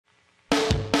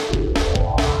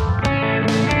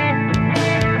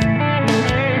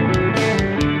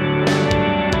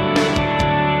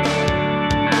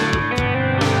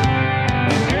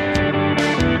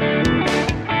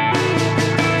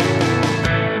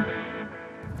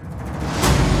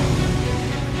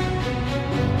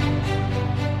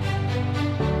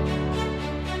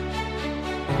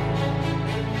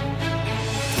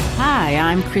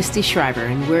I'm Christy Shriver,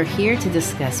 and we're here to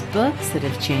discuss books that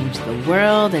have changed the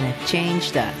world and have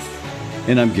changed us.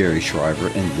 And I'm Gary Shriver,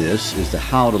 and this is the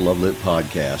How to Love Lit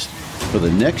podcast. For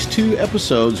the next 2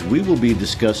 episodes, we will be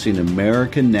discussing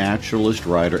American naturalist,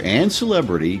 writer, and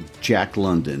celebrity Jack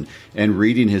London, and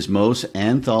reading his most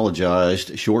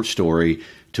anthologized short story,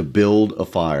 To Build a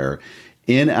Fire.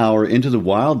 In our Into the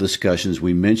Wild discussions,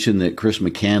 we mentioned that Chris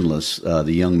McCandless,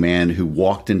 the young man who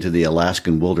walked into the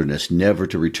Alaskan wilderness never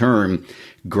to return,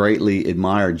 greatly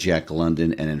admired Jack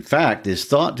London, and in fact is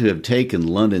thought to have taken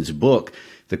London's book,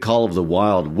 The Call of the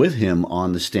Wild, with him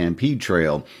on the Stampede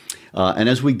Trail. And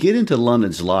as we get into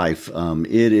London's life,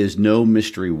 it is no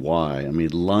mystery why. I mean,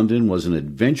 London was an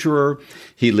adventurer.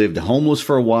 He lived homeless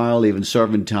for a while, even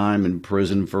serving time in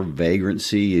prison for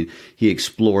vagrancy. He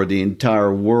explored the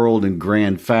entire world in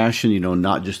grand fashion,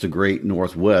 not just the great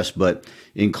Northwest, but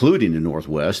including the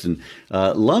Northwest. And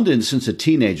London, since a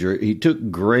teenager, he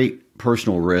took great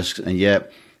personal risks, and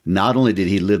yet not only did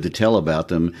he live to tell about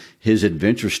them, his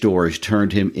adventure stories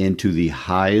turned him into the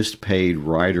highest paid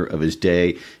writer of his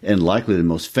day and likely the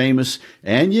most famous.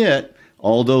 And yet,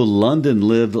 although London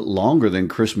lived longer than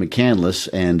Chris McCandless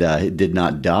and did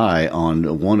not die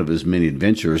on one of his many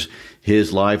adventures,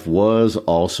 his life was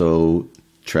also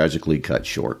tragically cut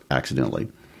short accidentally.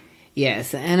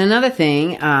 Yes, and another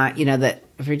thing, that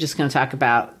if we're just going to talk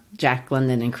about Jack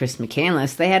London and Chris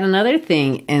McCandless, they had another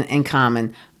thing in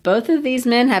common. Both of these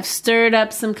men have stirred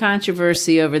up some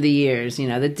controversy over the years.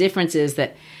 The difference is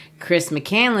that Chris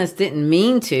McCandless didn't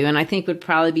mean to, and I think would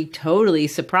probably be totally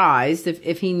surprised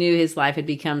if he knew his life had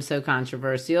become so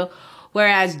controversial.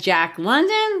 Whereas Jack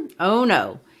London, oh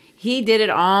no, he did it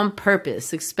on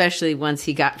purpose, especially once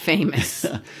he got famous.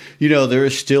 There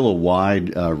is still a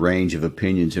wide range of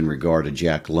opinions in regard to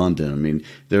Jack London. I mean,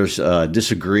 there's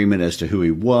disagreement as to who he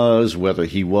was, whether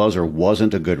he was or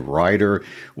wasn't a good writer,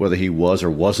 whether he was or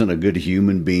wasn't a good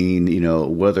human being,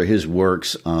 whether his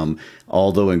works,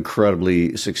 although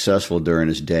incredibly successful during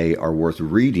his day, are worth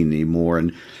reading anymore.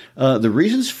 And the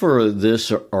reasons for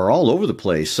this are all over the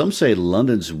place. Some say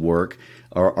London's work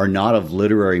are not of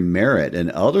literary merit,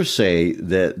 and others say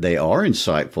that they are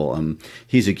insightful.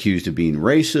 He's accused of being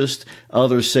racist.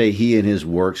 Others say he and his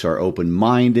works are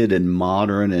open-minded and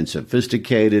modern and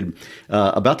sophisticated.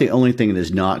 About the only thing that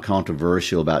is not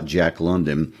controversial about Jack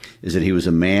London is that he was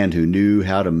a man who knew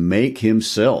how to make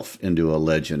himself into a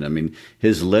legend. I mean,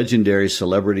 his legendary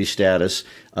celebrity status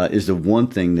is the one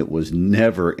thing that was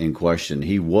never in question.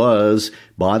 He was,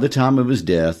 by the time of his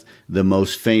death, the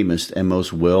most famous and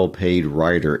most well-paid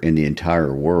writer in the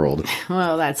entire world.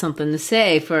 Well, that's something to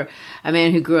say for a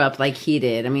man who grew up like he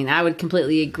did. I mean, I would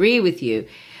completely agree with you.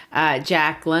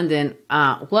 Jack London,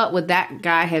 what would that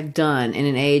guy have done in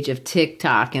an age of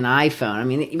TikTok and iPhone? I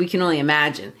mean, we can only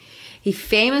imagine. He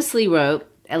famously wrote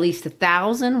at least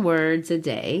 1,000 words a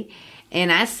day,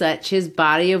 and as such, his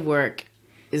body of work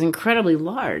is incredibly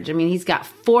large. I mean, he's got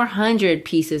 400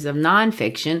 pieces of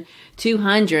nonfiction,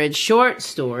 200 short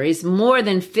stories, more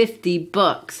than 50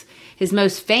 books. His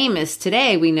most famous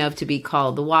today we know to be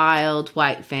called The Wild,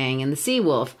 White Fang, and The Sea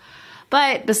Wolf.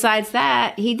 But besides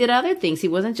that, he did other things. He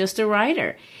wasn't just a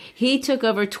writer. He took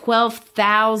over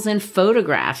 12,000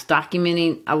 photographs,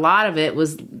 documenting, a lot of it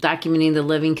was documenting the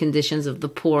living conditions of the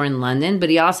poor in London, but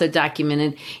he also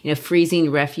documented,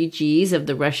 freezing refugees of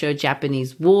the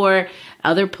Russo-Japanese War,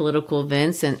 other political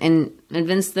events, and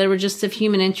events that were just of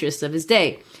human interest of his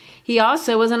day. He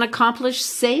also was an accomplished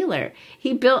sailor.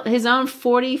 He built his own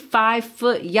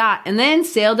 45-foot yacht and then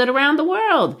sailed it around the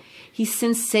world. He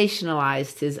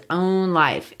sensationalized his own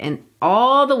life and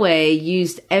all the way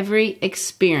used every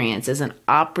experience as an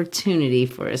opportunity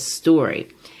for a story.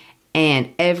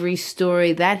 And every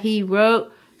story that he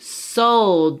wrote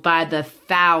sold by the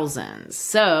thousands.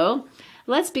 So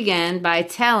let's begin by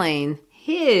telling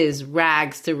his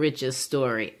rags to riches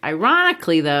story.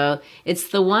 Ironically, though, it's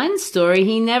the one story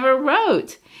he never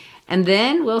wrote. And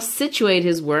then we'll situate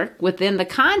his work within the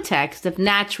context of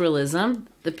naturalism,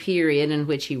 the period in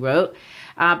which he wrote,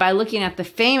 by looking at the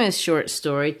famous short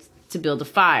story, To Build a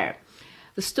Fire.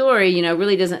 The story,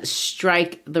 really doesn't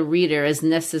strike the reader as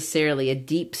necessarily a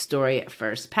deep story at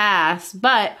first pass,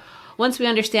 but once we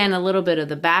understand a little bit of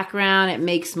the background, it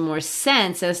makes more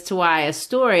sense as to why a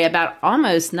story about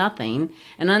almost nothing,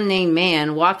 an unnamed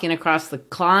man walking across the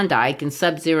Klondike in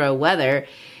sub-zero weather,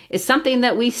 is something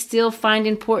that we still find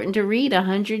important to read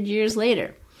 100 years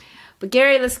later. But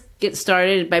Gary, let's get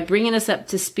started by bringing us up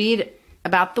to speed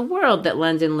about the world that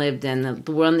London lived in,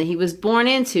 the world that he was born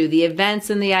into, the events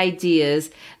and the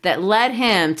ideas that led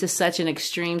him to such an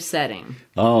extreme setting.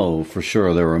 Oh, for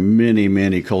sure. There were many,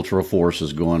 many cultural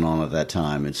forces going on at that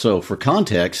time. And so for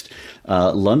context,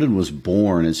 London was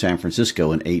born in San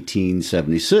Francisco in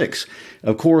 1876.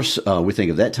 Of course, we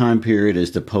think of that time period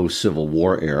as the post-Civil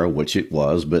War era, which it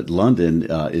was, but London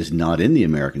is not in the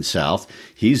American South.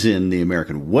 He's in the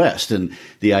American West. And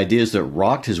the ideas that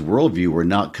rocked his worldview were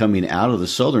not coming out of the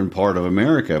southern part of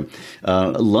America.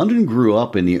 London grew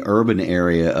up in the urban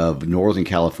area of Northern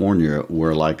California,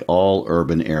 where, like all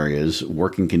urban areas,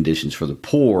 working conditions for the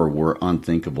poor were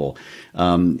unthinkable.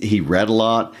 He read a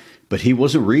lot, but he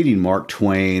wasn't reading Mark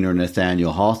Twain or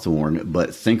Nathaniel Hawthorne,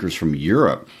 but thinkers from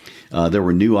Europe. There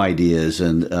were new ideas,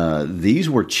 and these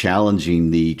were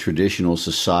challenging the traditional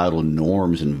societal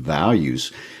norms and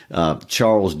values.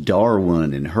 Charles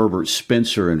Darwin and Herbert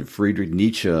Spencer and Friedrich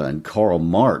Nietzsche and Karl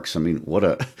Marx. I mean, what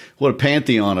a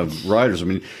pantheon of writers. I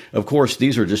mean, of course,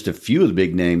 these are just a few of the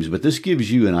big names, but this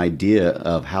gives you an idea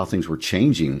of how things were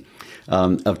changing.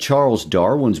 Of Charles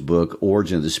Darwin's book,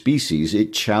 Origin of the Species,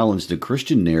 it challenged the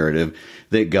Christian narrative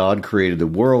that God created the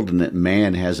world and that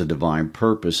man has a divine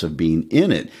purpose of being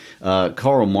in it.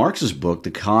 Karl Marx's book,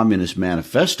 The Communist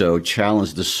Manifesto,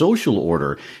 challenged the social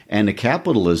order and the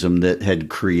capitalism that had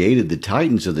created the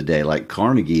titans of the day, like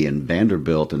Carnegie and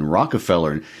Vanderbilt and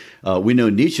Rockefeller. We know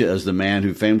Nietzsche as the man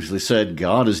who famously said,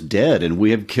 God is dead and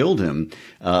we have killed him,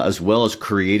 as well as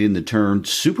creating the term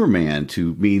Superman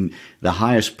to mean the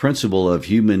highest principle of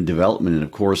human development. And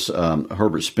of course,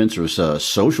 Herbert Spencer's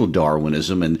social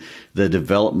Darwinism and the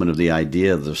development of the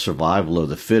idea of the survival of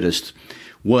the fittest.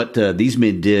 What these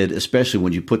men did, especially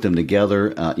when you put them together,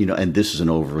 and this is an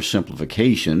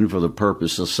oversimplification for the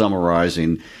purpose of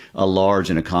summarizing a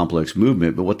large and a complex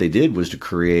movement, but what they did was to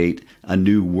create a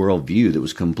new worldview that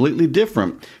was completely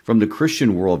different from the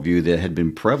Christian worldview that had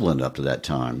been prevalent up to that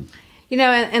time.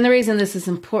 And the reason this is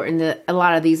important, that a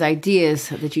lot of these ideas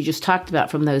that you just talked about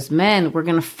from those men, we're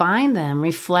going to find them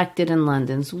reflected in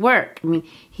London's work. I mean,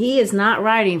 he is not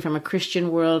writing from a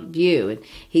Christian worldview. And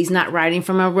he's not writing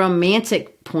from a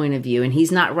romantic point of view. And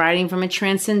he's not writing from a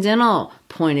transcendental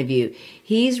point of view.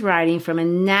 He's writing from a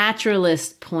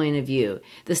naturalist point of view.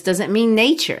 This doesn't mean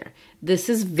nature. This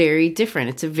is very different.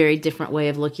 It's a very different way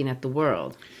of looking at the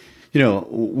world.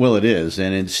 Well, it is.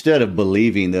 And instead of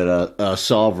believing that a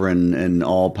sovereign and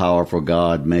all-powerful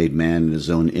God made man in his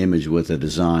own image with a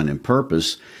design and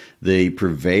purpose, the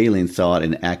prevailing thought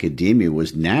in academia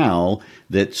was now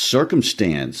that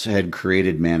circumstance had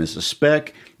created man as a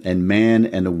speck, and man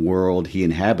and the world he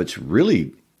inhabits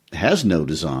really has no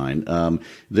design.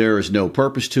 There is no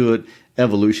purpose to it.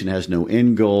 Evolution has no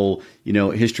end goal.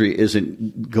 History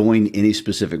isn't going any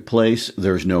specific place.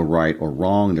 There's no right or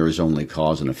wrong. There is only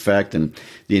cause and effect. And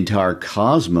the entire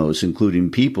cosmos,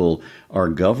 including people, are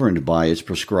governed by its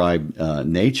prescribed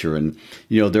nature. And,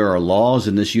 there are laws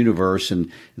in this universe, and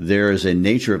there is a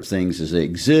nature of things as they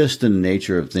exist, and the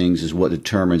nature of things is what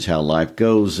determines how life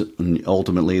goes. And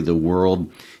ultimately, the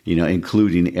world,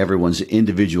 including everyone's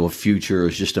individual future,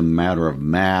 is just a matter of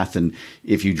math. And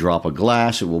if you drop a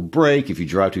glass, it will break. If you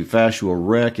drive too fast, you will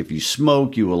wreck. If you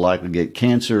smoke, you will likely get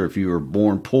cancer. If you were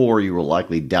born poor, you will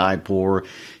likely die poor.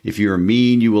 If you're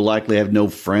mean, you will likely have no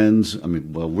friends. I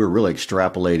mean, well, we're really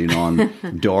extrapolating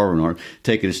on Darwin or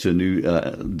taking us to a new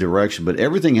direction. But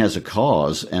everything has a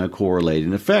cause and a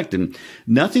correlating effect. And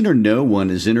nothing or no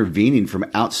one is intervening from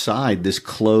outside this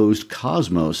closed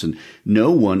cosmos. And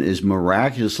no one is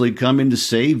miraculously coming to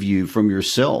save you from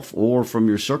yourself or from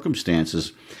your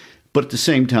circumstances. But at the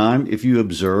same time, if you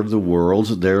observe the world,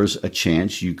 there's a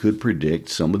chance you could predict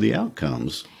some of the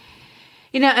outcomes.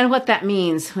 And what that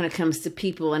means when it comes to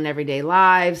people in everyday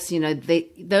lives,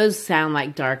 those sound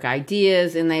like dark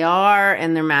ideas, and they are,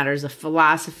 and they're matters of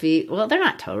philosophy. Well, they're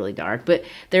not totally dark, but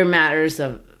they're matters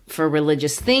for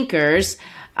religious thinkers.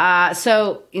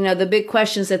 So, the big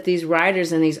questions that these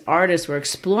writers and these artists were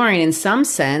exploring in some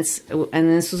sense, and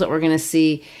this is what we're going to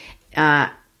see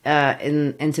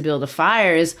and to build a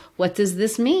fire, is what does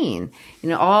this mean?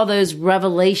 All those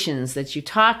revelations that you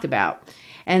talked about.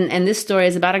 And this story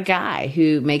is about a guy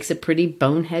who makes a pretty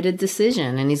boneheaded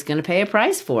decision, and he's going to pay a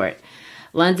price for it.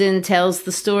 London tells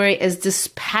the story as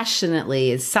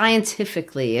dispassionately, as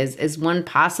scientifically as one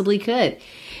possibly could.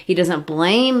 He doesn't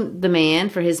blame the man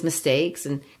for his mistakes,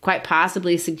 and quite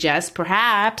possibly suggests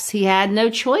perhaps he had no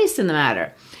choice in the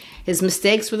matter. His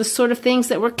mistakes were the sort of things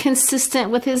that were consistent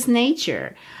with his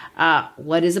nature.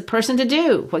 What is a person to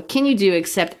do? What can you do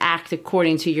except act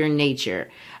according to your nature?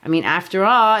 I mean, after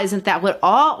all, isn't that what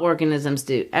all organisms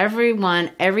do? Every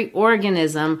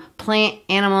organism, plant,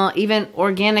 animal, even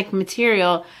organic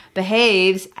material,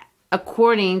 behaves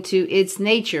according to its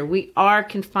nature. We are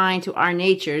confined to our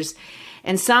natures,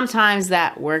 and sometimes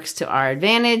that works to our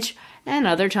advantage, and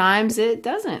other times it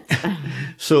doesn't.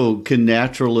 So can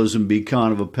naturalism be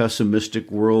kind of a pessimistic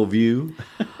worldview?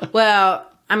 Well,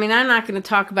 I mean, I'm not going to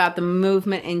talk about the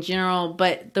movement in general,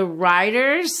 but the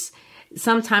writers,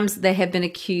 sometimes they have been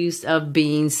accused of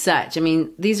being such. I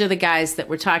mean, these are the guys that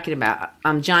we're talking about.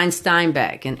 John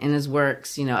Steinbeck in his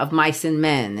works, Of Mice and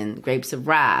Men and Grapes of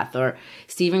Wrath, or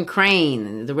Stephen Crane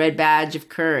and The Red Badge of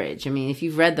Courage. I mean, if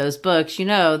you've read those books,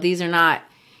 these are not,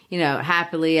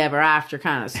 happily ever after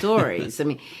kind of stories. I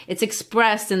mean, it's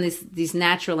expressed in these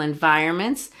natural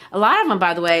environments. A lot of them,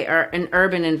 by the way, are in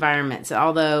urban environments,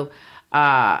 although,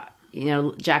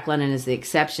 Jack London is the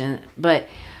exception. But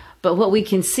what we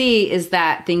can see is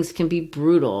that things can be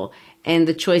brutal, and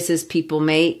the choices people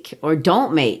make or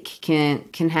don't make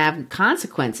can have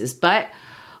consequences. But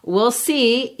we'll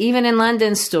see, even in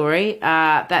London's story,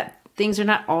 that things are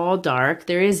not all dark.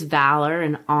 There is valor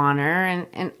and honor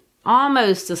and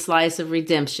almost a slice of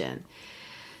redemption.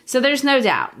 So there's no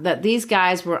doubt that these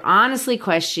guys were honestly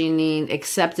questioning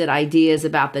accepted ideas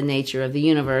about the nature of the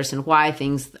universe and why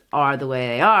things are the way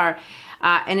they are.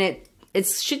 And it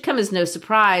should come as no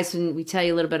surprise when we tell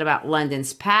you a little bit about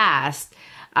London's past,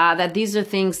 that these are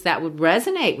things that would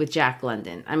resonate with Jack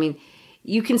London. I mean,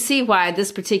 you can see why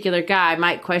this particular guy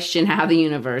might question how the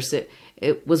universe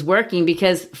it was working,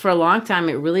 because for a long time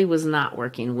it really was not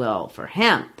working well for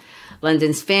him.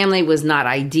 London's family was not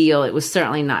ideal. It was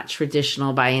certainly not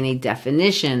traditional by any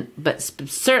definition, but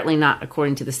certainly not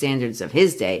according to the standards of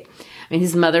his day. I mean,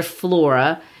 his mother,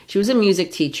 Flora, she was a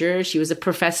music teacher. She was a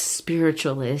professed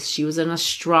spiritualist. She was an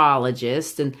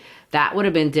astrologist, and that would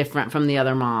have been different from the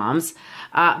other moms.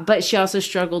 But she also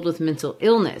struggled with mental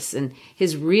illness. And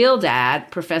his real dad,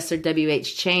 Professor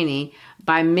W.H. Cheney,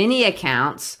 by many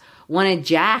accounts, wanted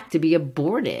Jack to be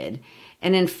aborted,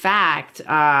 and in fact,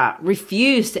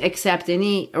 refused to accept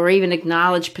any or even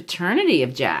acknowledge paternity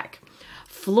of Jack.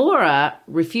 Flora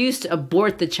refused to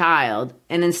abort the child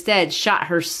and instead shot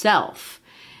herself,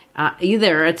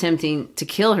 either attempting to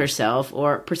kill herself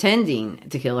or pretending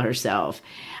to kill herself.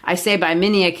 I say by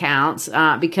many accounts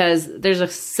because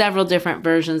there's several different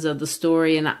versions of the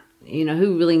story, and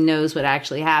who really knows what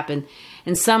actually happened.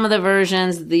 In some of the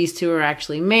versions, these two are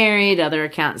actually married. Other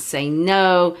accounts say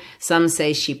no. Some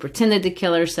say she pretended to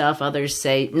kill herself. Others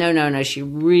say, no, she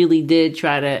really did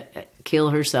try to kill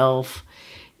herself.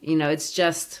 It's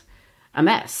just a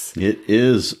mess. It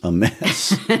is a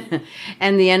mess.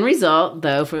 And the end result,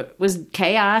 though, was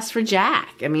chaos for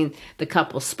Jack. I mean, the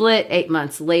couple split. 8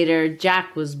 months later,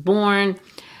 Jack was born.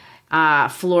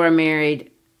 Flora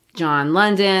married John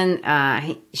London.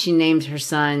 She named her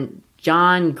son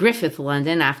John Griffith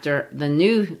London after the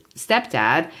new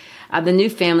stepdad. The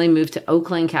new family moved to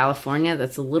Oakland, California.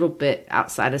 That's a little bit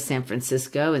outside of San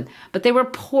Francisco. But they were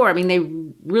poor. I mean, they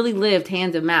really lived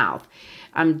hand to mouth.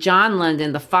 John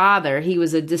London, the father, he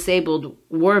was a disabled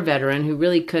war veteran who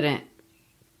really couldn't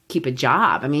keep a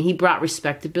job. I mean, he brought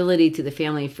respectability to the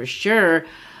family for sure,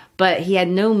 but he had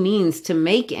no means to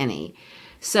make any.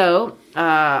 So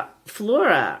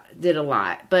Flora did a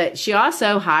lot, but she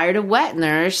also hired a wet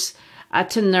nurse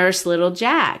to nurse little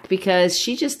Jack because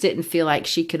she just didn't feel like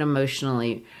she could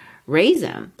emotionally raise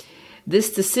him.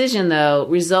 This decision, though,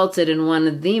 resulted in one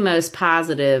of the most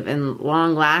positive and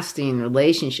long-lasting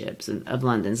relationships of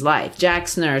London's life.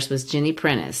 Jack's nurse was Jenny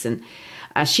Prentice, and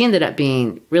she ended up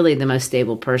being really the most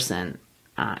stable person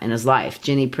in his life.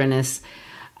 Jenny Prentice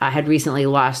had recently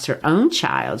lost her own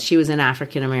child. She was an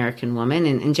African-American woman,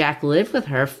 and Jack lived with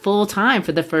her full-time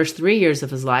for the first 3 years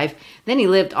of his life. Then he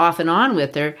lived off and on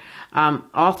with her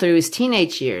all through his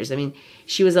teenage years. I mean,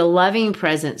 she was a loving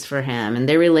presence for him, and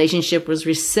their relationship was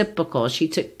reciprocal. She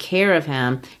took care of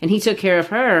him, and he took care of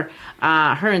her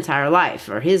her entire life,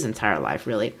 or his entire life,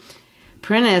 really.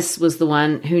 Prentice was the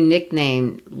one who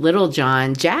nicknamed Little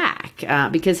John Jack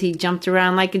because he jumped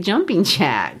around like a jumping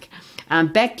jack.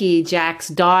 Becky, Jack's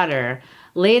daughter,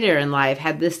 later in life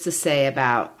had this to say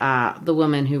about the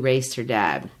woman who raised her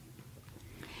dad.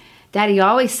 Daddy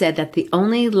always said that the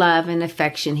only love and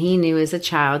affection he knew as a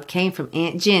child came from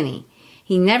Aunt Jenny.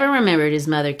 He never remembered his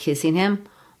mother kissing him.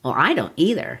 Well, I don't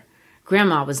either.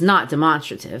 Grandma was not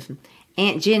demonstrative.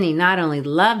 Aunt Jenny not only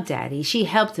loved Daddy, she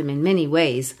helped him in many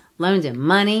ways, loaned him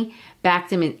money,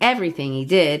 backed him in everything he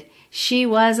did. She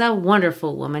was a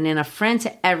wonderful woman and a friend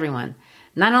to everyone,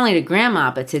 not only to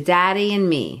Grandma, but to Daddy and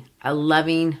me, a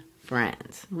loving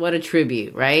friend. What a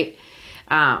tribute, right?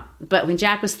 But when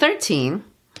Jack was 13,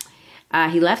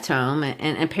 he left home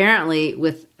and apparently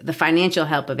with the financial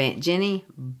help of Aunt Jenny,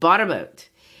 bought a boat.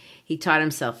 He taught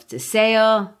himself to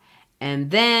sail and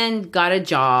then got a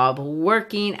job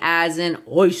working as an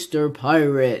oyster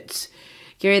pirate.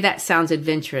 Gary, that sounds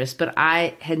adventurous, but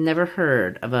I had never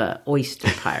heard of a oyster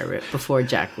pirate before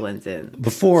Jack London.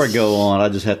 Before I go on, I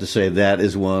just have to say that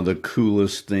is one of the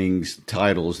coolest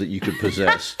titles that you could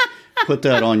possess. Put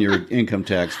that on your income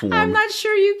tax form. I'm not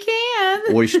sure you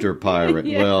can. Oyster pirate.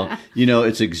 Yeah. Well,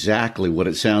 it's exactly what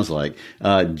it sounds like.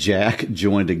 Jack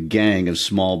joined a gang of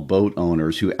small boat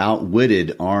owners who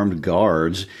outwitted armed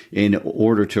guards in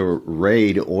order to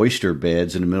raid oyster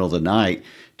beds in the middle of the night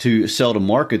to sell to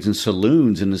markets and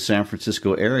saloons in the San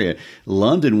Francisco area.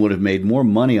 London would have made more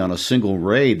money on a single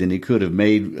raid than he could have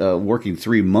made working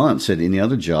 3 months at any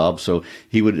other job. So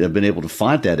he would have been able to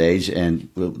fight that age and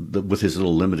with his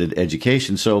little limited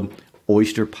education. So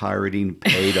oyster pirating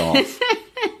paid off.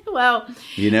 Well,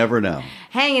 you never know.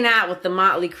 Hanging out with the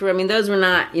motley crew. I mean, those were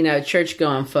not,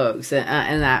 church-going folks,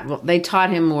 and that they taught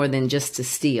him more than just to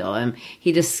steal. And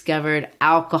he discovered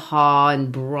alcohol and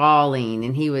brawling,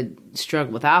 and he would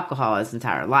struggle with alcohol his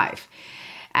entire life.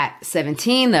 At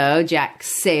 17, though, Jack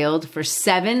sailed for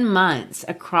 7 months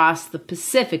across the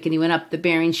Pacific, and he went up the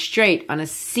Bering Strait on a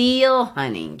seal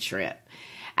hunting trip.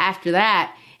 After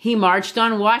that, he marched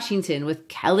on Washington with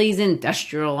Kelly's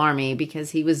Industrial Army because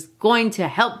he was going to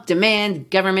help demand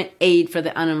government aid for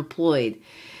the unemployed.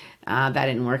 That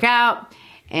didn't work out,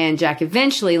 and Jack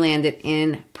eventually landed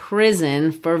in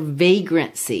prison for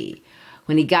vagrancy.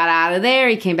 When he got out of there,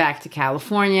 he came back to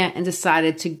California and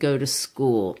decided to go to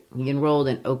school. He enrolled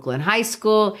in Oakland High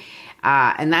School,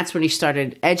 and that's when he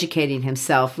started educating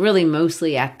himself, really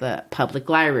mostly at the public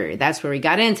library. That's where he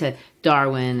got into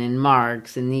Darwin and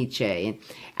Marx and Nietzsche. And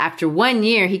after 1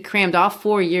 year, he crammed all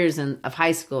 4 years of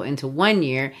high school into 1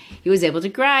 year. He was able to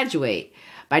graduate.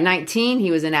 By 19,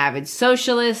 he was an avid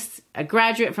socialist, a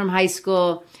graduate from high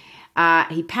school.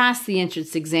 He passed the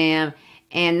entrance exam,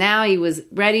 and now he was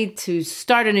ready to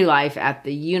start a new life at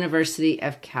the University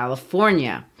of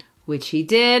California, which he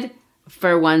did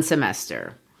for 1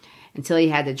 semester until he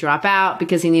had to drop out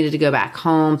because he needed to go back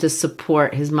home to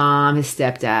support his mom, his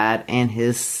stepdad, and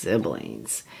his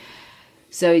siblings.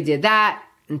 So he did that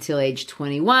until age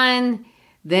 21.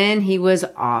 Then he was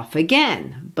off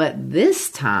again, but this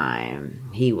time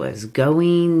he was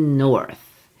going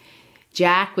north.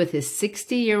 Jack, with his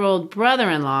 60-year-old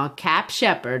brother-in-law, Cap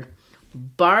Shepard,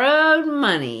 borrowed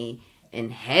money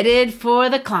and headed for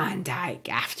the Klondike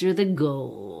after the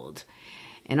gold.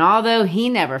 And although he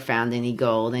never found any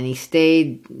gold and he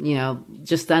stayed,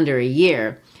 just under a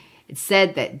year, it's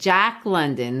said that Jack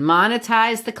London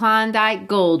monetized the Klondike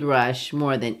gold rush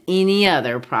more than any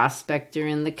other prospector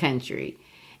in the country.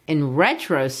 In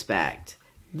retrospect,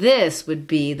 this would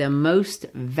be the most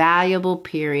valuable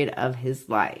period of his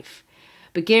life.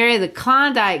 But Gary, the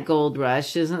Klondike gold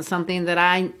rush isn't something that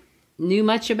I knew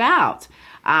much about.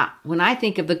 When I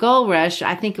think of the gold rush,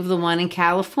 I think of the one in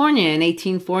California in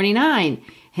 1849,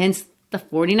 hence the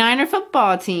 49er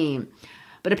football team.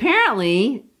 But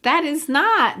apparently, that is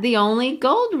not the only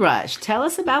gold rush. Tell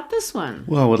us about this one.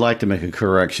 Well, I would like to make a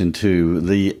correction, too.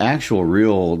 The actual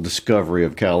real discovery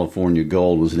of California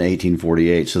gold was in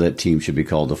 1848, so that team should be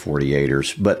called the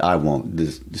 48ers. But I won't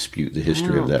dispute the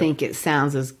history of that. I don't think it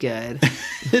sounds as good.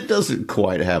 It doesn't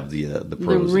quite have the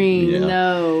pros. The ring,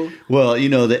 no. Well, the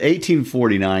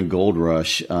 1849 gold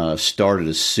rush started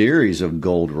a series of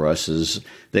gold rushes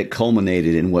that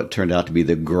culminated in what turned out to be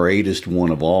the greatest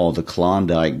one of all, the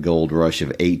Klondike Gold Rush of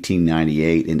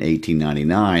 1898 and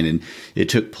 1899. And it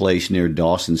took place near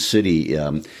Dawson City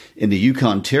in the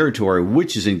Yukon Territory,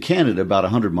 which is in Canada, about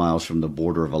 100 miles from the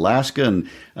border of Alaska and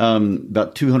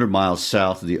about 200 miles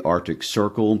south of the Arctic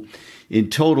Circle. In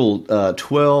total,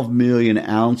 12 million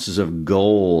ounces of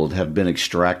gold have been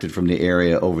extracted from the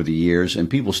area over the years, and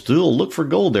people still look for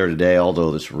gold there today,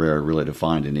 although it's rare really to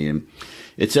find any. And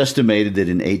it's estimated that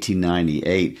in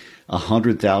 1898,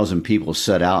 100,000 people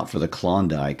set out for the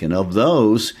Klondike, and of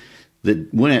those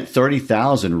that went at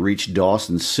 30,000 reached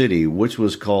Dawson City, which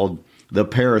was called the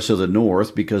Paris of the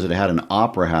North because it had an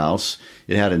opera house,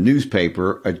 it had a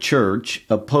newspaper, a church,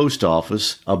 a post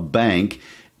office, a bank,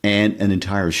 and an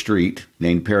entire street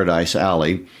named Paradise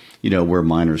Alley, where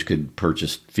minors could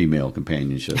purchase female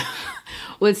companionship.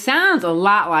 Well, it sounds a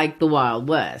lot like the Wild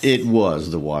West. It was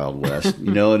the Wild West,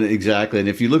 and exactly. And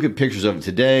if you look at pictures of it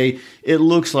today, it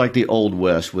looks like the Old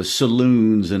West with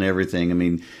saloons and everything. I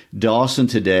mean, Dawson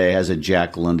today has a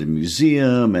Jack London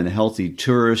Museum and healthy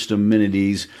tourist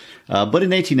amenities. But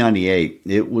in 1898,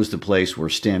 it was the place where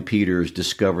stampeders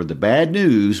discovered the bad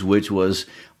news, which was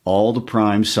all the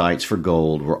prime sites for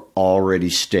gold were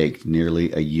already staked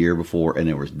nearly a year before, and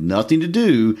there was nothing to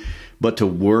do but to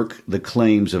work the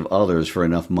claims of others for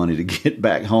enough money to get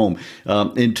back home.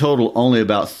 In total, only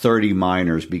about 30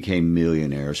 miners became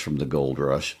millionaires from the gold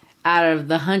rush. out of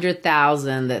the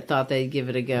 100,000 that thought they'd give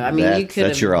it a go. I mean,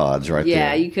 that's your odds right there.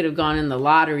 Yeah, you could have gone in the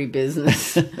lottery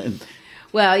business.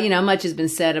 Well, much has been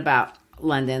said about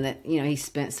London that, he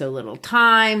spent so little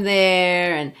time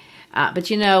there. And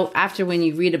but, after when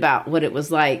you read about what it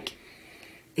was like,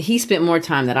 he spent more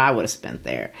time than I would have spent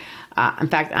there. In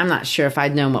fact, I'm not sure if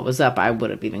I'd known what was up, I would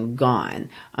have even gone.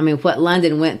 I mean, what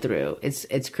London went through,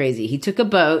 it's crazy. He took a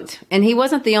boat, and he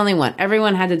wasn't the only one.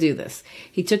 Everyone had to do this.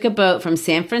 He took a boat from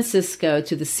San Francisco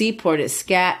to the seaport at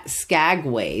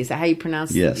Skagway. Is that how you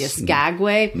pronounce it? Yes.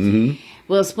 Skagway? Mm-hmm.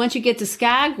 Well, once you get to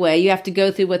Skagway, you have to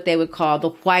go through what they would call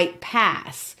the White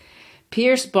Pass.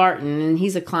 Pierce Barton, and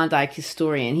he's a Klondike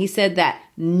historian, he said that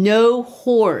no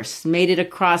horse made it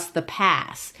across the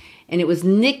pass. And it was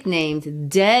nicknamed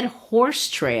Dead Horse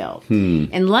Trail.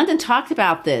 And London talked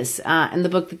about this in the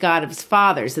book, The God of His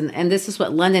Fathers. And this is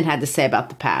what London had to say about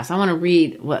the pass. I want to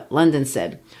read what London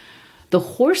said. The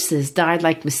horses died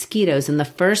like mosquitoes in the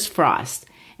first frost.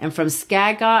 And from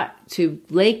Skagot to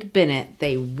Lake Bennett,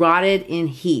 they rotted in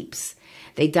heaps.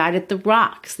 They died at the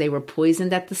rocks. They were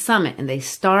poisoned at the summit, and they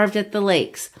starved at the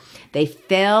lakes. They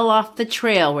fell off the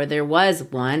trail where there was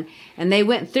one, and they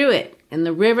went through it. In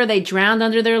the river, they drowned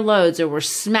under their loads or were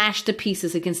smashed to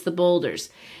pieces against the boulders.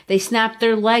 They snapped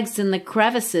their legs in the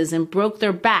crevices and broke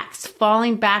their backs,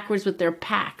 falling backwards with their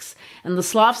packs. And the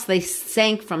sloughs, they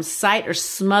sank from sight or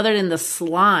smothered in the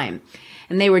slime.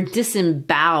 And they were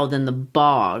disemboweled in the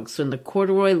bogs when the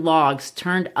corduroy logs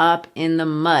turned up in the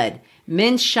mud.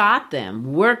 Men shot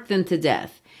them, worked them to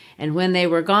death. And when they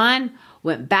were gone,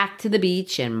 went back to the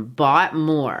beach and bought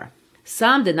more.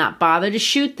 Some did not bother to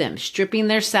shoot them, stripping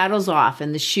their saddles off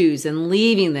and the shoes and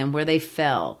leaving them where they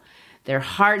fell. Their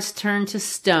hearts turned to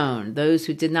stone, those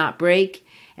who did not break,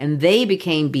 and they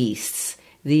became beasts,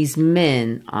 these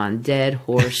men on Dead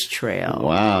Horse Trail.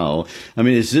 Wow. I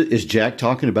mean, is Jack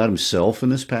talking about himself in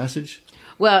this passage?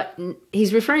 Well,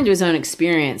 he's referring to his own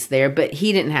experience there, but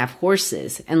he didn't have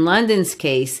horses. In London's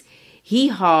case, he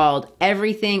hauled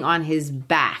everything on his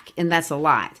back, and that's a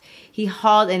lot. He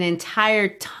hauled an entire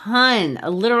ton,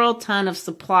 a literal ton of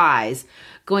supplies,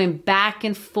 going back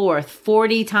and forth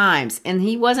 40 times. And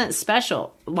he wasn't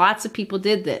special. Lots of people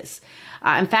did this.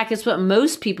 In fact, it's what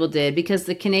most people did because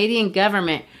the Canadian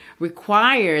government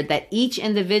required that each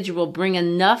individual bring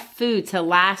enough food to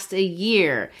last a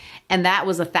year. And that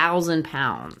was 1,000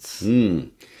 pounds.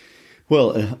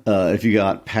 Well, if you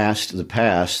got past the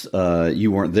pass,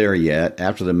 you weren't there yet.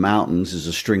 After the mountains is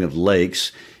a string of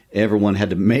lakes. Everyone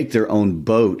had to make their own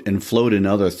boat and float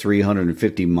another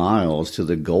 350 miles to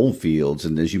the gold fields.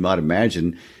 And as you might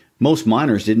imagine, most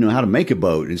miners didn't know how to make a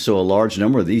boat. And so a large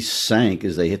number of these sank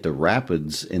as they hit the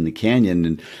rapids in the canyon.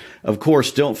 And of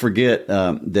course, don't forget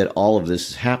that all of this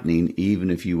is happening even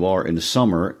if you are in the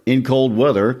summer in cold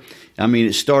weather. I mean,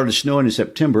 it started snowing in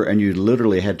September and you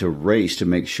literally had to race to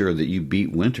make sure that you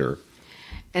beat winter.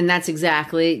 And that's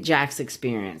exactly Jack's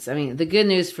experience. I mean, the good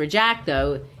news for Jack,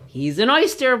 though, he's an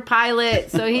oyster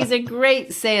pilot, so he's a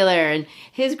great sailor. And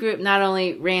his group not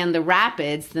only ran the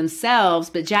rapids themselves,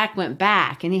 but Jack went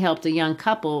back and he helped a young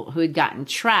couple who had gotten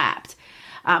trapped.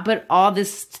 But all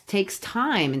this takes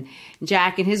time. And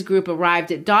Jack and his group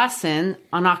arrived at Dawson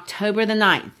on October the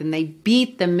 9th, and they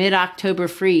beat the mid-October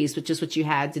freeze, which is what you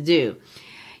had to do.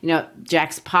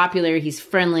 Jack's popular, he's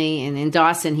friendly, and in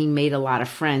Dawson, he made a lot of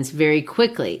friends very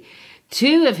quickly.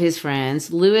 Two of his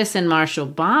friends, Lewis and Marshall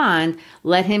Bond,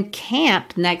 let him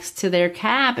camp next to their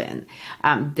cabin.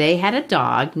 They had a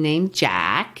dog named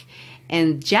Jack,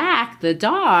 and Jack, the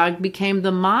dog, became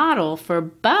the model for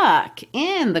Buck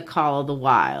in The Call of the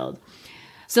Wild.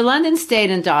 So London stayed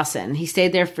in Dawson. He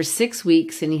stayed there for 6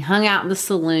 weeks, and he hung out in the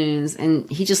saloons, and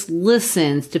he just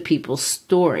listened to people's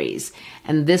stories.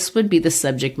 And this would be the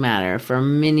subject matter for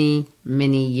many,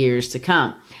 many years to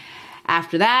come.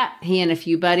 After that, he and a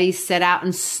few buddies set out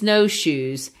in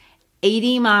snowshoes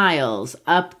 80 miles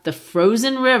up the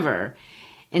frozen river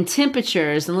in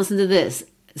temperatures, and listen to this,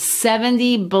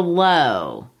 70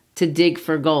 below to dig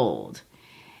for gold.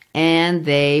 And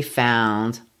they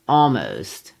found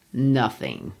almost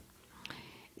nothing.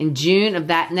 In June of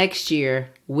that next year,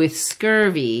 with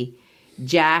scurvy,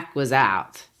 Jack was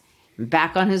out,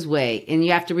 back on his way. And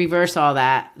you have to reverse all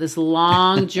that, this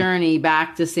long journey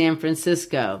back to San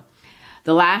Francisco.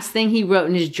 The last thing he wrote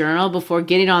in his journal before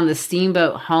getting on the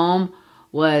steamboat home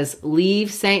was,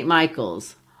 "Leave St.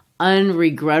 Michael's.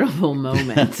 Unregrettable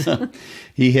moment."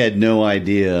 He had no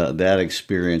idea that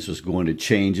experience was going to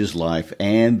change his life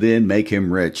and then make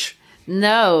him rich.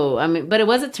 No, but it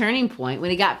was a turning point.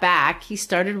 When he got back, he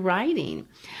started writing.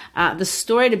 The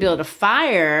story to build a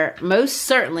fire most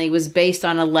certainly was based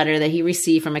on a letter that he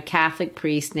received from a Catholic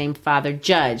priest named Father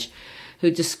Judge,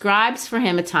 who describes for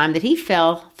him a time that he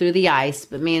fell through the ice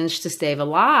but managed to stay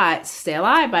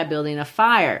alive by building a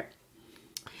fire.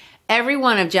 Every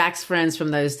one of Jack's friends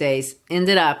from those days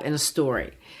ended up in a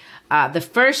story. The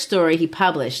first story he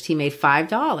published, he made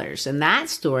 $5, and that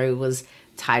story was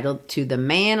titled To the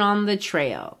Man on the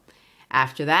Trail.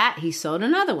 After that, he sold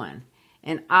another one,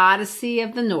 An Odyssey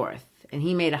of the North, and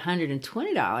he made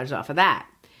 $120 off of that.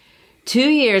 2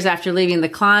 years after leaving the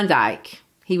Klondike,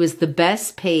 he was the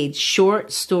best paid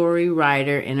short story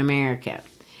writer in America.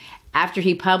 After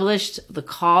he published The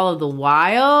Call of the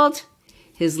Wild,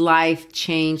 his life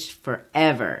changed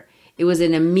forever. It was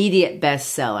an immediate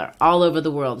bestseller all over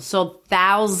the world, sold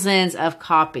thousands of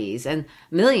copies and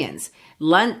millions.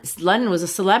 London was a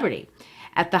celebrity.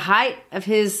 At the height of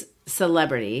his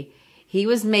celebrity, he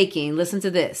was making, listen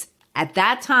to this, at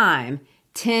that time,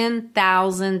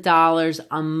 $10,000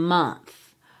 a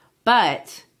month.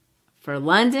 But for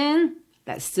London,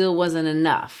 that still wasn't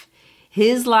enough.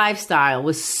 His lifestyle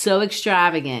was so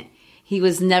extravagant, he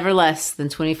was never less than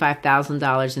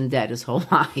 $25,000 in debt his whole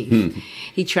life.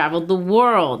 He traveled the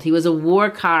world. He was a war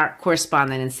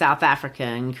correspondent in South Africa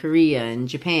and Korea and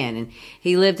Japan. And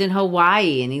he lived in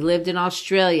Hawaii and he lived in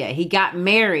Australia. He got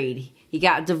married. He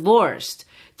got divorced.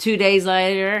 2 days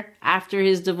later, after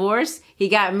his divorce, he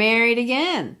got married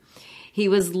again. He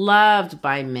was loved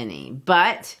by many,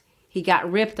 but he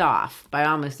got ripped off by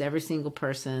almost every single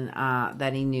person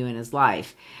that he knew in his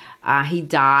life. He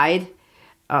died.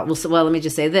 Well, let me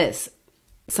just say this.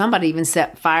 Somebody even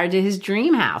set fire to his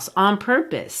dream house on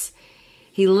purpose.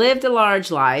 He lived a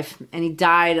large life and he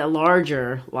died a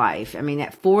larger life. I mean,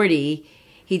 at 40,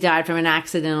 he died from an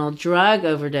accidental drug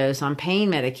overdose on pain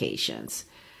medications.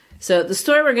 So the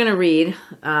story we're going to read,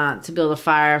 To Build a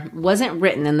Fire, wasn't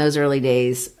written in those early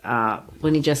days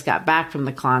when he just got back from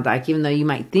the Klondike, even though you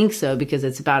might think so because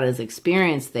it's about his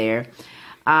experience there.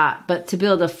 But To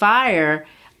Build a Fire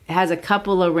has a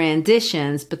couple of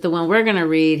renditions, but the one we're going to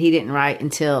read, he didn't write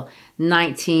until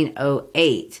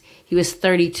 1908. He was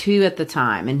 32 at the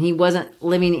time, and he wasn't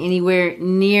living anywhere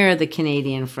near the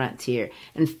Canadian frontier.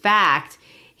 In fact,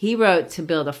 he wrote To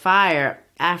Build a Fire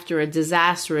after a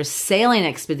disastrous sailing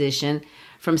expedition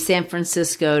from San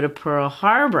Francisco to Pearl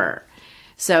Harbor.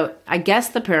 So I guess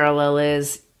the parallel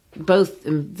is both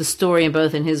in the story and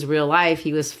both in his real life,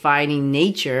 he was fighting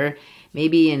nature,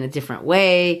 maybe in a different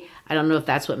way. I don't know if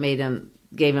that's what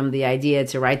gave him the idea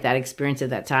to write that experience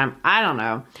at that time. I don't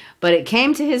know. But it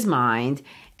came to his mind,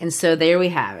 and so there we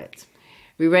have it.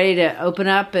 We ready to open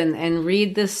up and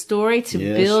read this story, To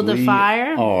Build a Fire?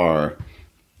 Yes, we are.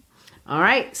 All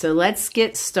right, so let's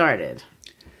get started.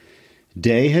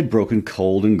 Day had broken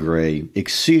cold and gray,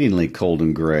 exceedingly cold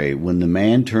and gray, when the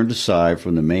man turned aside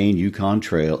from the main Yukon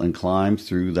Trail and climbed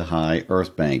through the high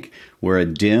earth bank, where a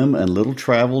dim and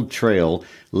little-traveled trail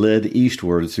led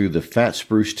eastward through the fat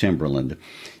spruce timberland.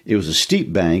 It was a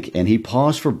steep bank, and he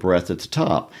paused for breath at the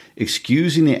top,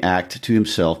 excusing the act to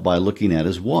himself by looking at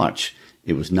his watch.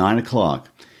 It was 9 o'clock.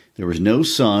 There was no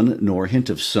sun, nor hint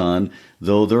of sun,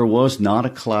 though there was not a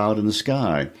cloud in the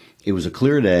sky. It was a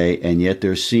clear day, and yet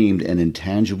there seemed an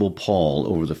intangible pall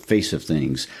over the face of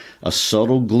things, a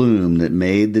subtle gloom that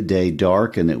made the day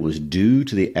dark, and it was due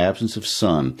to the absence of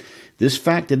sun. This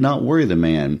fact did not worry the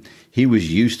man. He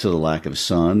was used to the lack of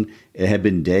sun. It had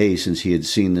been days since he had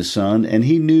seen the sun, and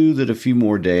he knew that a few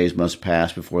more days must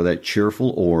pass before that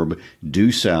cheerful orb,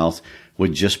 due south,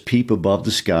 would just peep above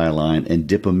the skyline and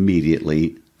dip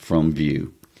immediately from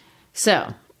view.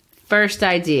 So, first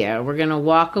idea we're going to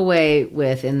walk away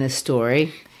with in this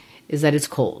story is that it's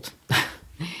cold.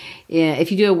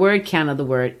 If you do a word count of the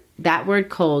word, that word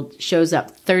cold shows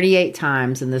up 38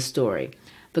 times in this story.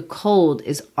 The cold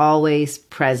is always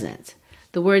present.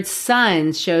 The word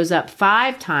sun shows up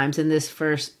 5 times in this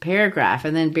first paragraph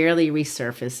and then barely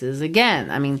resurfaces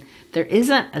again. I mean, there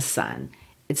isn't a sun.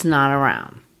 It's not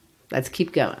around. Let's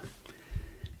keep going.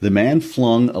 The man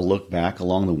flung a look back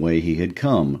along the way he had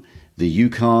come. The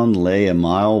Yukon lay a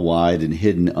mile wide and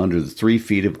hidden under the 3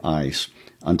 feet of ice.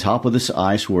 On top of this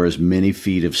ice were as many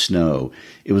feet of snow.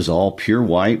 It was all pure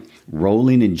white,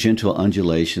 rolling in gentle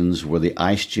undulations where the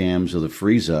ice jams of the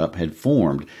freeze-up had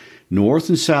formed. North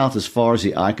and south, as far as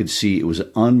the eye could see, it was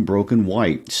unbroken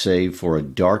white, save for a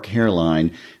dark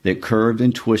hairline that curved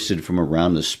and twisted from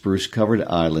around the spruce-covered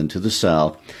island to the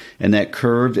south, and that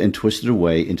curved and twisted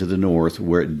away into the north,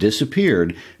 where it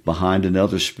disappeared behind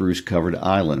another spruce-covered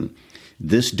island.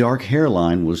 This dark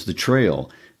hairline was the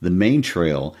trail, the main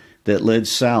trail, that led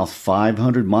south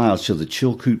 500 miles to the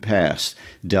Chilkoot Pass,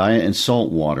 Dia and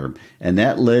Saltwater, and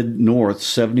that led north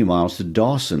 70 miles to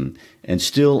Dawson, and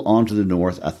still on to the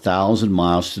north 1,000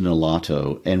 miles to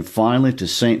Nulato, and finally to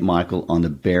St. Michael on the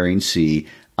Bering Sea,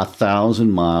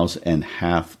 1,000 miles and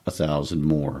half 1,000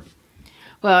 more.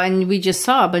 Well, and we just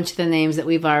saw a bunch of the names that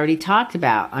we've already talked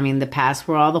about. I mean, the pass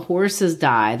where all the horses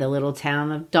die, the little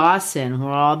town of Dawson,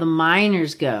 where all the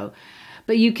miners go.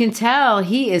 But you can tell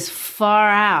he is far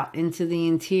out into the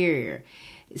interior.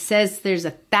 It says there's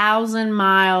 1,000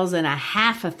 miles and a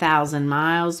half 1,000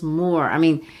 miles more. I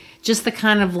mean, just the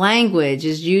kind of language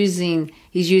he's using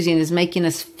is making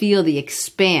us feel the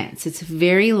expanse. It's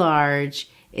very large,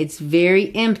 it's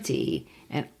very empty,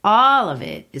 and all of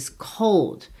it is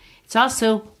cold. It's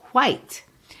also white.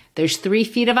 There's 3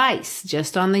 feet of ice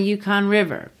just on the Yukon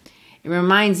River. It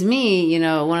reminds me,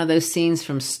 one of those scenes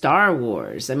from Star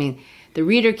Wars. I mean, the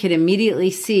reader could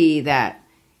immediately see that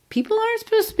people aren't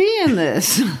supposed to be in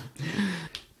this.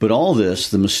 But all this,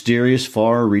 the mysterious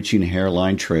far-reaching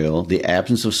hairline trail, the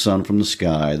absence of sun from the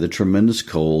sky, the tremendous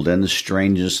cold, and the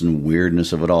strangeness and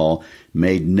weirdness of it all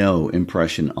made no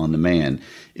impression on the man.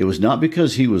 It was not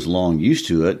because he was long used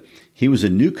to it. He was a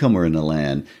newcomer in the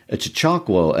land, a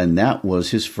Chechakwa, and that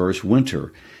was his first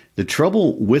winter. The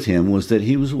trouble with him was that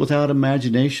he was without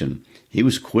imagination. He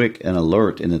was quick and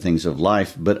alert in the things of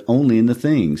life, but only in the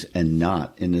things and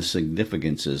not in the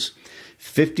significances.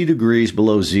 50 degrees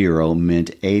below zero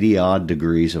meant 80-odd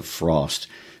degrees of frost.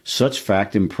 Such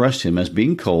fact impressed him as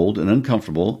being cold and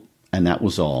uncomfortable, and that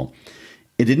was all.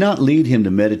 It did not lead him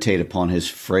to meditate upon his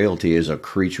frailty as a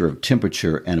creature of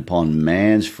temperature and upon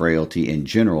man's frailty in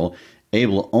general,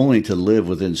 able only to live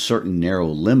within certain narrow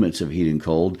limits of heat and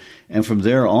cold, and from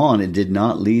there on it did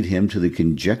not lead him to the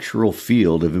conjectural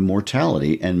field of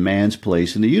immortality and man's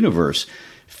place in the universe.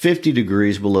 50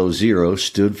 degrees below zero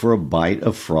stood for a bite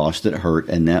of frost that hurt,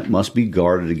 and that must be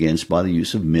guarded against by the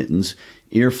use of mittens,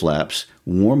 ear flaps,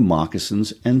 warm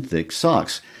moccasins, and thick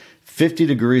socks. 50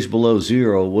 degrees below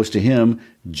zero was to him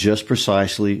just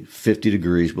precisely 50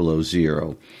 degrees below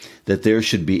zero. That there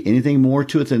should be anything more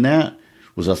to it than that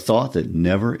was a thought that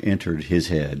never entered his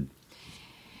head.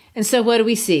 And so what do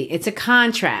we see? It's a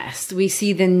contrast. We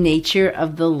see the nature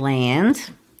of the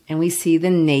land, and we see the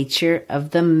nature of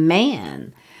the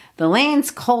man. The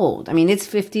land's cold. I mean, it's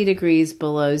 50 degrees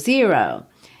below zero.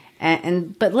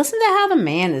 But listen to how the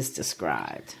man is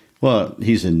described. Well,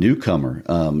 he's a newcomer.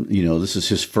 This is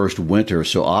his first winter,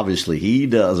 so obviously he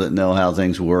doesn't know how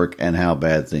things work and how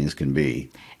bad things can be.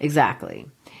 Exactly.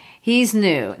 He's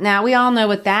new. Now, we all know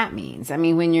what that means. I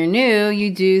mean, when you're new,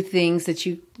 you do things that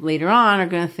you later on are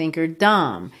going to think are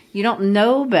dumb. You don't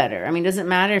know better. I mean, it doesn't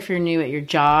matter if you're new at your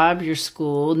job, your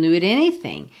school, new at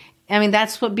anything. I mean,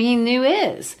 that's what being new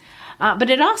is. But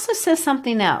it also says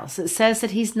something else. It says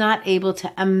that he's not able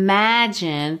to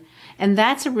imagine, and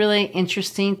that's a really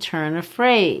interesting turn of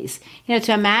phrase.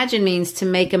 To imagine means to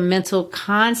make a mental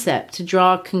concept, to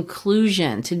draw a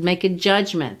conclusion, to make a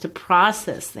judgment, to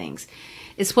process things.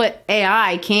 It's what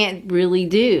AI can't really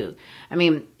do. I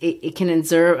mean, it can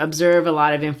observe a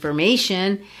lot of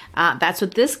information. That's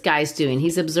what this guy's doing.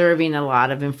 He's observing a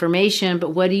lot of information, but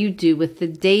what do you do with the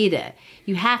data?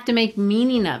 You have to make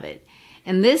meaning of it.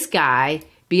 And this guy,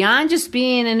 beyond just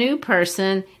being a new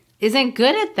person, isn't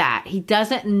good at that. He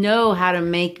doesn't know how to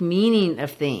make meaning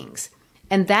of things.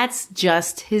 And that's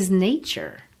just his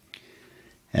nature.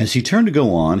 As he turned to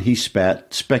go on, he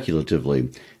spat speculatively.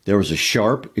 There was a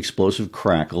sharp, explosive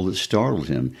crackle that startled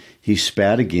him. He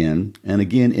spat again, and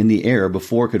again in the air.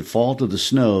 Before it could fall to the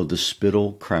snow, the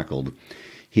spittle crackled.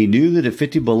 He knew that at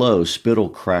 50 below, spittle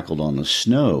crackled on the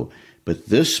snow, but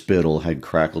this spittle had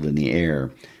crackled in the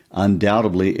air.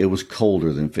 Undoubtedly, it was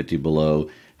colder than 50 below.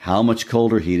 How much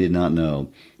colder, he did not know.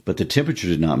 But the temperature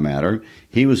did not matter.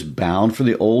 He was bound for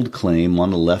the old claim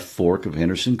on the left fork of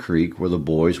Henderson Creek, where the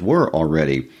boys were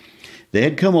already. They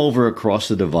had come over across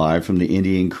the divide from the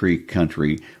Indian Creek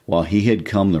country, while he had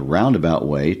come the roundabout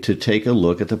way to take a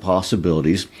look at the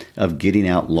possibilities of getting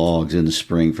out logs in the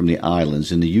spring from the islands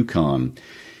in the Yukon.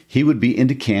 He would be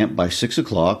into camp by 6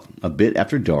 o'clock, a bit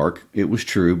after dark, it was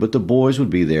true, but the boys would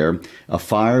be there, a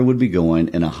fire would be going,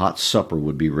 and a hot supper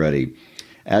would be ready.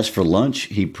 As for lunch,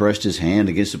 he pressed his hand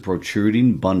against a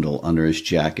protruding bundle under his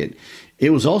jacket. It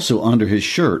was also under his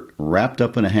shirt, wrapped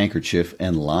up in a handkerchief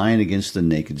and lying against the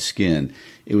naked skin.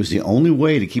 It was the only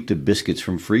way to keep the biscuits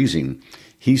from freezing.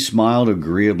 He smiled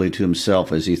agreeably to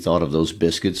himself as he thought of those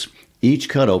biscuits, each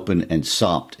cut open and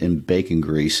sopped in bacon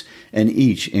grease, and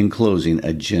each enclosing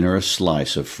a generous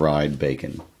slice of fried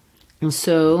bacon. And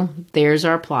so there's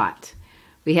our plot.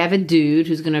 We have a dude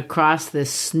who's going to cross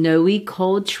this snowy,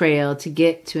 cold trail to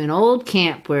get to an old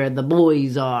camp where the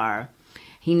boys are.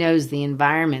 He knows the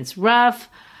environment's rough,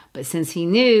 but since he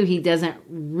knew, he doesn't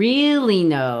really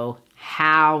know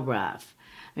how rough.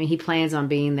 I mean, he plans on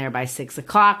being there by 6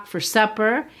 o'clock for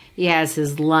supper. He has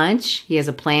his lunch. He has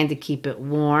a plan to keep it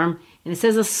warm. And it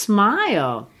says a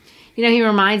smile. You know, he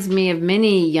reminds me of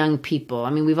many young people. I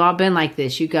mean, we've all been like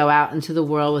this. You go out into the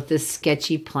world with this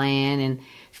sketchy plan and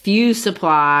few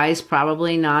supplies,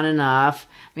 probably not enough.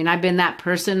 I mean, I've been that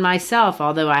person myself,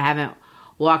 although I haven't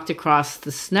walked across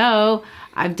the snow.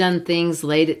 I've done things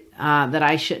that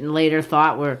I shouldn't later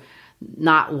thought were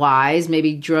not wise.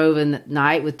 Maybe drove in the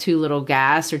night with too little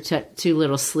gas or too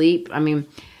little sleep. I mean,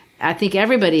 I think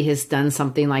everybody has done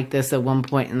something like this at one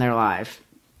point in their life.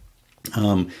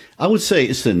 I would say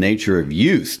it's the nature of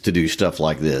youth to do stuff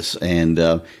like this. And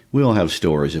we all have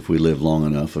stories, if we live long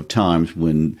enough, of times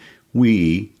when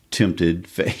we tempted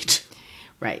fate.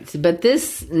 Right. But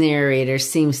this narrator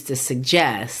seems to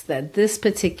suggest that this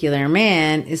particular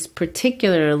man is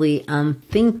particularly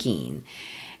unthinking.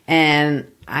 And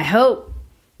I hope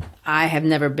I have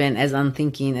never been as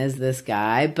unthinking as this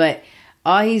guy, but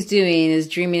all he's doing is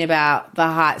dreaming about the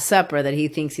hot supper that he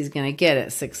thinks he's going to get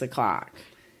at 6 o'clock.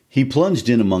 He plunged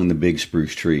in among the big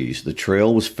spruce trees. The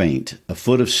trail was faint. A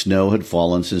foot of snow had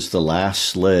fallen since the last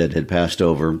sled had passed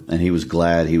over, and he was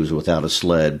glad he was without a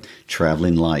sled,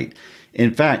 traveling light.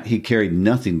 In fact, he carried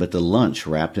nothing but the lunch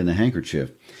wrapped in a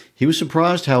handkerchief. He was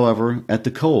surprised, however, at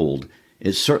the cold.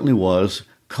 It certainly was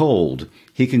cold,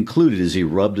 he concluded as he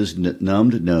rubbed his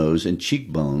numbed nose and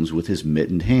cheekbones with his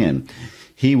mittened hand.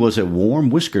 He was a warm,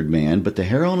 whiskered man, but the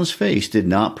hair on his face did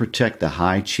not protect the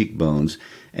high cheekbones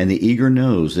and the eager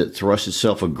nose that thrust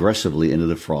itself aggressively into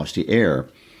the frosty air.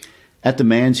 At the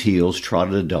man's heels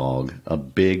trotted a dog, a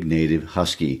big native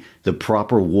husky, the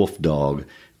proper wolf dog,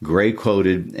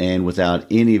 gray-coated and without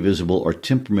any visible or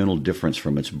temperamental difference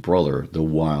from its brother, the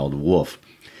wild wolf.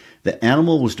 The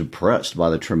animal was depressed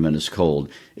by the tremendous cold.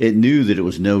 It knew that it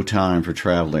was no time for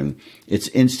traveling. Its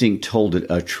instinct told it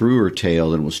a truer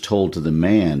tale than was told to the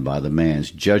man by the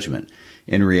man's judgment.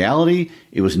 In reality,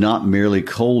 it was not merely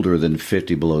colder than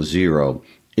 50 below zero.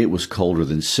 It was colder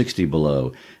than 60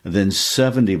 below, then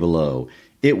 70 below.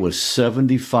 It was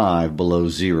 75 below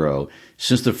zero.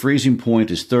 Since the freezing point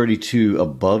is 32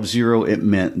 above zero, it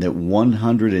meant that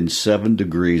 107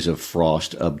 degrees of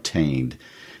frost obtained.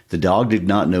 The dog did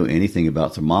not know anything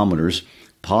about thermometers.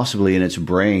 Possibly in its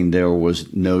brain there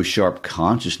was no sharp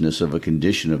consciousness of a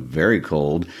condition of very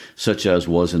cold, such as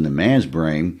was in the man's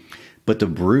brain, but the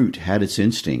brute had its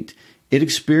instinct. It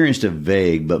experienced a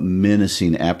vague but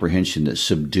menacing apprehension that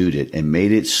subdued it and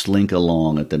made it slink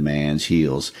along at the man's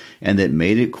heels, and that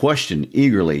made it question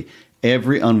eagerly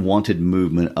every unwanted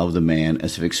movement of the man,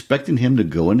 as if expecting him to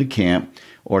go into camp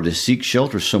or to seek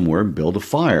shelter somewhere and build a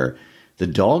fire. The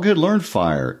dog had learned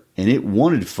fire, and it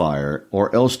wanted fire,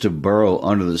 or else to burrow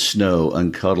under the snow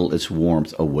and cuddle its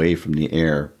warmth away from the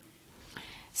air.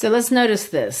 So let's notice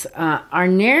this. Our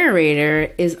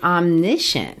narrator is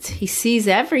omniscient. He sees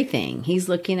everything. He's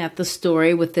looking at the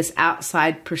story with this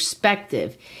outside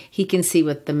perspective. He can see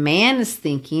what the man is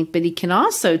thinking, but he can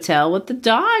also tell what the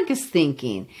dog is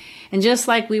thinking. And just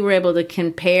like we were able to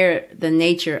compare the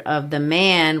nature of the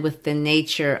man with the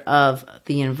nature of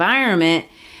the environment,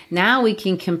 now we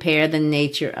can compare the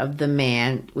nature of the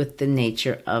man with the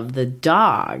nature of the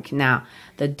dog. Now,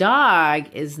 the dog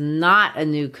is not a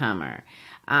newcomer.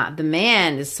 The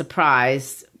man is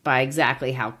surprised by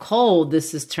exactly how cold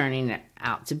this is turning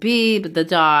out to be, but the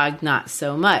dog, not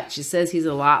so much. It says he's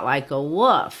a lot like a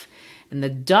wolf, and the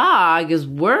dog is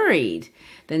worried.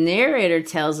 The narrator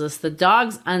tells us the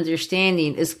dog's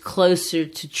understanding is closer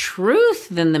to truth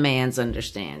than the man's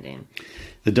understanding.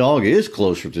 The dog is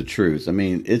closer to truth. I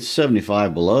mean, it's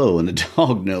 75 below, and the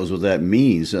dog knows what that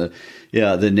means.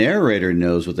 The narrator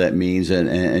knows what that means,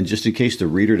 and just in case the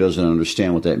reader doesn't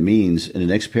understand what that means, in the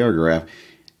next paragraph,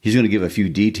 he's going to give a few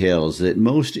details that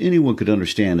most anyone could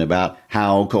understand about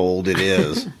how cold it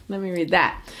is. Let me read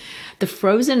that. The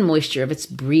frozen moisture of its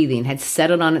breathing had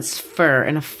settled on its fur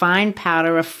in a fine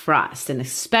powder of frost, and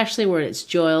especially were its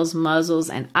joils,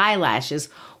 muzzles, and eyelashes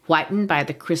whitened by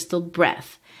the crystal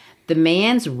breath. The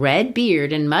man's red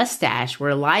beard and mustache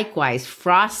were likewise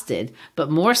frosted,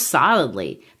 but more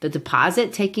solidly, the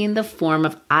deposit taking the form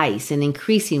of ice and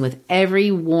increasing with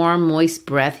every warm, moist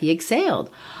breath he exhaled.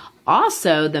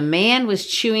 Also, the man was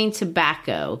chewing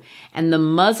tobacco, and the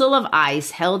muzzle of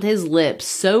ice held his lips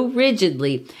so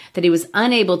rigidly that he was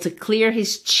unable to clear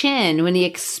his chin when he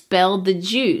expelled the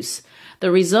juice.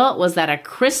 The result was that a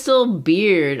crystal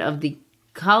beard of the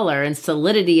color and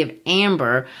solidity of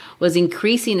amber was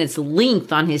increasing its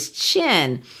length on his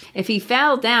chin. If he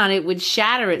fell down, it would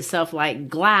shatter itself like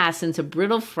glass into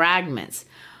brittle fragments.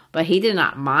 But he did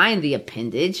not mind the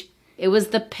appendage. It was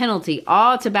the penalty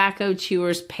all tobacco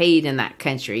chewers paid in that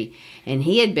country, and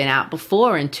he had been out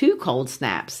before in 2 cold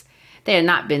snaps. They had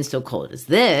not been so cold as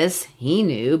this, he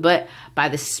knew, but by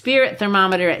the spirit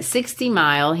thermometer at 60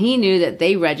 Mile, he knew that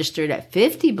they registered at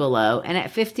 50 below and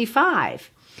at 55.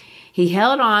 He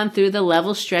held on through the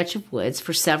level stretch of woods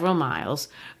for several miles,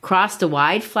 crossed a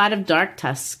wide flat of dark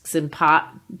tusks, and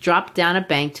dropped down a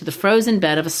bank to the frozen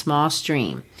bed of a small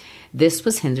stream. This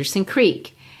was Henderson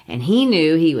Creek, and he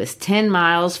knew he was 10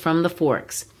 miles from the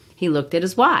forks. He looked at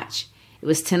his watch. It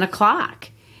was 10 o'clock.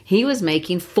 He was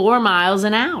making 4 miles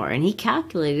an hour, and he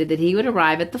calculated that he would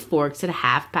arrive at the forks at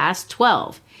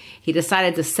 12:30. He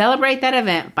decided to celebrate that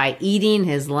event by eating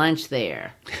his lunch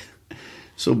there.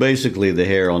 So basically, the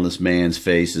hair on this man's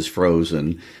face is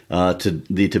frozen.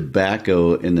 The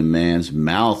tobacco in the man's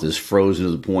mouth is frozen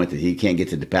to the point that he can't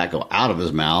get the tobacco out of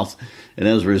his mouth. And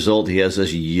as a result, he has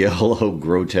this yellow,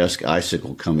 grotesque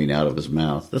icicle coming out of his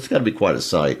mouth. That's got to be quite a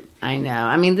sight. I know.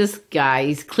 I mean, this guy,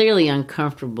 he's clearly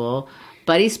uncomfortable,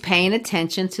 but he's paying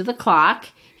attention to the clock.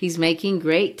 He's making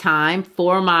great time,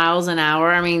 4 miles an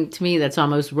hour. I mean, to me, that's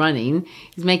almost running.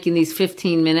 He's making these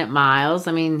 15-minute miles.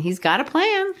 I mean, he's got a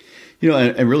plan. You know,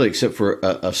 and really, except for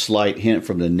a slight hint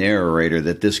from the narrator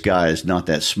that this guy is not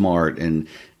that smart and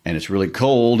it's really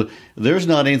cold, there's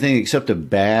not anything except a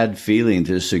bad feeling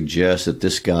to suggest that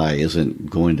this guy isn't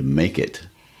going to make it.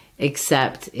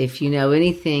 Except if you know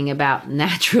anything about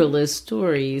naturalist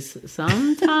stories,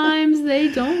 sometimes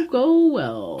they don't go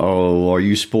well. Oh, are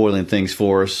you spoiling things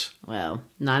for us? Well,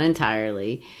 not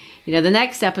entirely. You know, the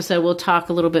next episode, we'll talk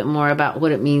a little bit more about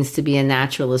what it means to be a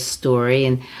naturalist story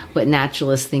and what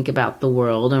naturalists think about the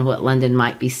world and what London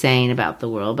might be saying about the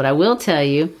world. But I will tell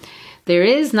you, there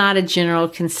is not a general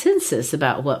consensus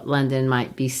about what London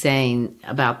might be saying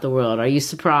about the world. Are you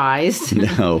surprised?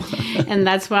 No. And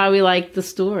that's why we like the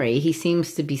story. He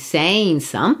seems to be saying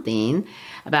something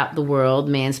about the world,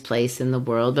 man's place in the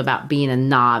world, about being a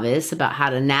novice, about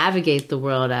how to navigate the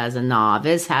world as a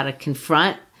novice, how to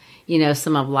confront, you know,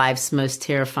 some of life's most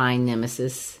terrifying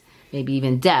nemesis, maybe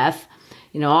even death,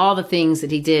 you know, all the things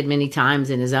that he did many times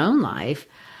in his own life.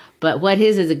 But what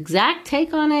his exact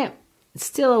take on it, it's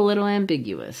still a little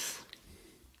ambiguous.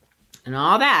 And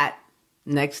all that,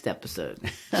 next episode.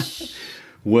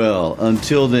 Well,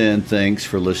 until then, thanks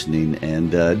for listening.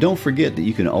 And don't forget that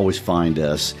you can always find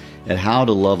us at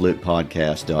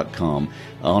howtolovelitpodcast.com.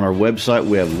 On our website,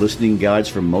 we have listening guides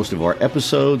for most of our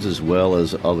episodes, as well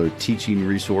as other teaching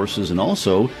resources. And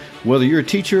also, whether you're a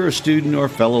teacher, a student, or a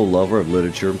fellow lover of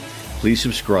literature, please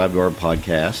subscribe to our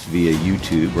podcast via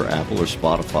YouTube or Apple or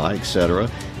Spotify, etc.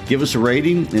 Give us a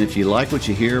rating, and if you like what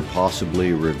you hear,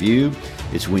 possibly a review.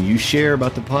 It's when you share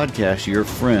about the podcast to your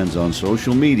friends on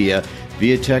social media,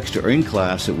 via text or in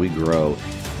class, that we grow.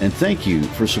 And thank you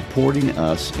for supporting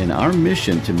us in our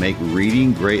mission to make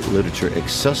reading great literature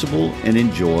accessible and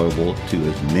enjoyable to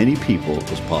as many people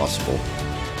as possible.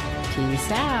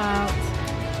 Peace out.